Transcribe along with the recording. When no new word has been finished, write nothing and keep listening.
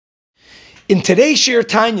In today's Shir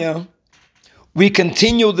Tanya, we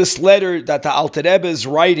continue this letter that the Alter Rebbe is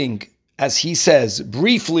writing, as he says,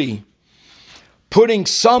 briefly, putting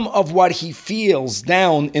some of what he feels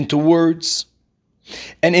down into words.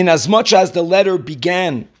 And in as much as the letter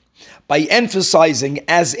began by emphasizing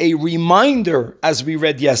as a reminder, as we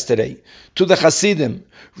read yesterday, to the Hasidim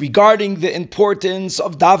regarding the importance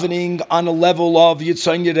of davening on a level of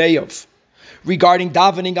Yitzhak Yereyev, regarding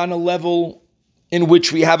davening on a level in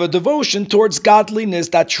which we have a devotion towards godliness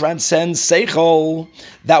that transcends seichel.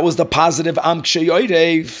 That was the positive Am Kshe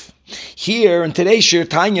Yorev. Here in today's Shir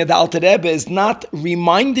Tanya, the Alter Rebbe is not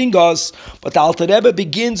reminding us, but the Alter Rebbe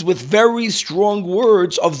begins with very strong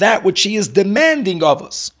words of that which he is demanding of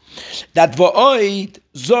us. That v'oid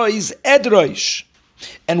zois edroish.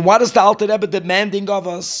 And what is the Alter Rebbe demanding of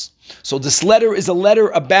us? So this letter is a letter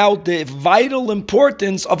about the vital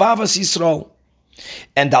importance of Avas Yisrael.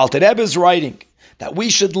 And the Alter Rebbe is writing that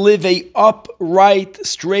we should live a upright,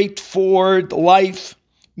 straightforward life,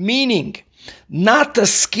 meaning not to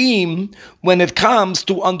scheme when it comes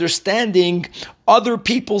to understanding other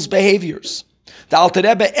people's behaviors. The Alter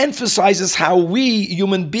Rebbe emphasizes how we,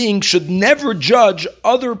 human beings, should never judge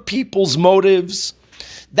other people's motives.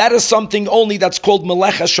 That is something only that's called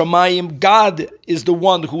Melech HaShamayim. God is the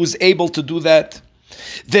one who is able to do that.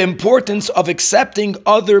 The importance of accepting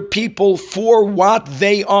other people for what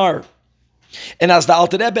they are. And as the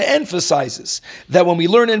Alter Rebbe emphasizes, that when we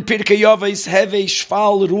learn in Pirkei Avos, Heve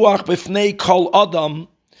Shfal Ruach B'fnei Kol Adam,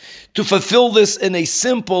 to fulfill this in a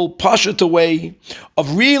simple, pashut way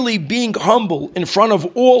of really being humble in front of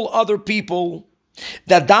all other people,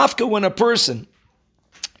 that dafka when a person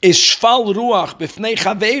is Shfal Ruach B'fnei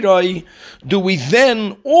Chaveiroi, do we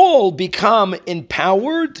then all become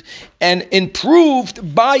empowered and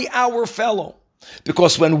improved by our fellow?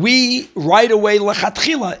 Because when we right away,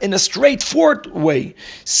 lachatchila, in a straightforward way,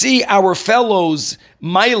 see our fellows'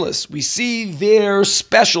 milas, we see their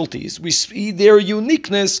specialties, we see their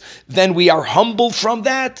uniqueness, then we are humbled from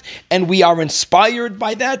that, and we are inspired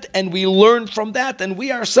by that, and we learn from that, and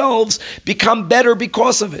we ourselves become better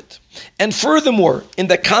because of it. And furthermore, in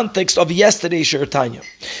the context of yesterday's Shir Tanya,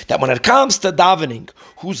 that when it comes to davening,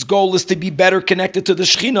 whose goal is to be better connected to the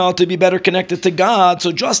Shekhinah, to be better connected to God,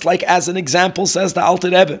 so just like as an example says the Alter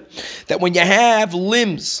Rebbe, that when you have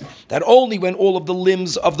limbs, that only when all of the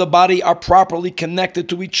limbs of the body are properly connected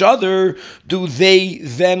to each other, do they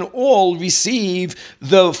then all receive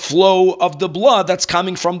the flow of the blood that's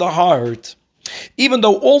coming from the heart. Even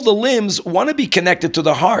though all the limbs want to be connected to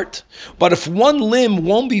the heart, but if one limb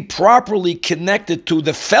won't be properly connected to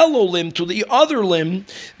the fellow limb, to the other limb,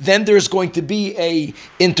 then there's going to be a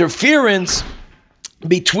interference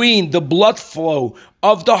between the blood flow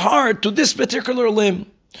of the heart to this particular limb.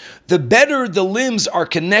 The better the limbs are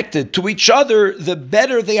connected to each other, the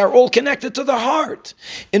better they are all connected to the heart.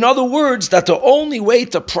 In other words, that the only way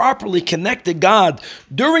to properly connect to God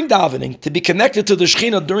during davening, to be connected to the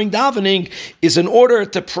Shekhinah during davening, is in order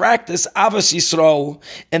to practice Avas Yisrael.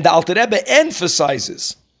 And the Alter Rebbe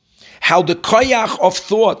emphasizes how the koyach of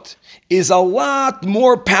thought is a lot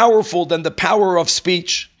more powerful than the power of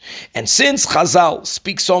speech. And since Chazal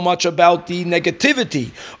speaks so much about the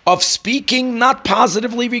negativity of speaking not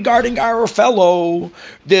positively regarding our fellow,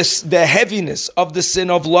 the heaviness of the sin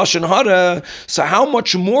of Lashon Hara, so how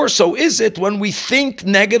much more so is it when we think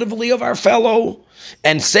negatively of our fellow?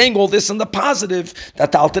 And saying all this in the positive,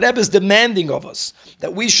 that the Alter Rebbe is demanding of us,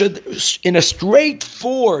 that we should, in a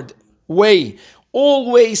straightforward way,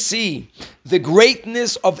 always see the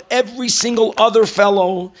greatness of every single other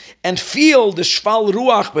fellow and feel the shval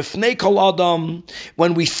ruach b'fnei kol adam.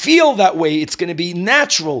 When we feel that way, it's going to be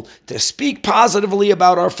natural to speak positively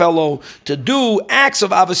about our fellow, to do acts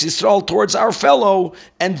of Avos Yisrael towards our fellow,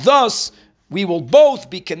 and thus we will both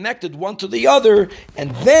be connected one to the other,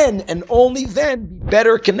 and then, and only then, be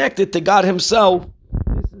better connected to God Himself.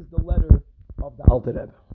 This is the letter of the Alter Rebbe.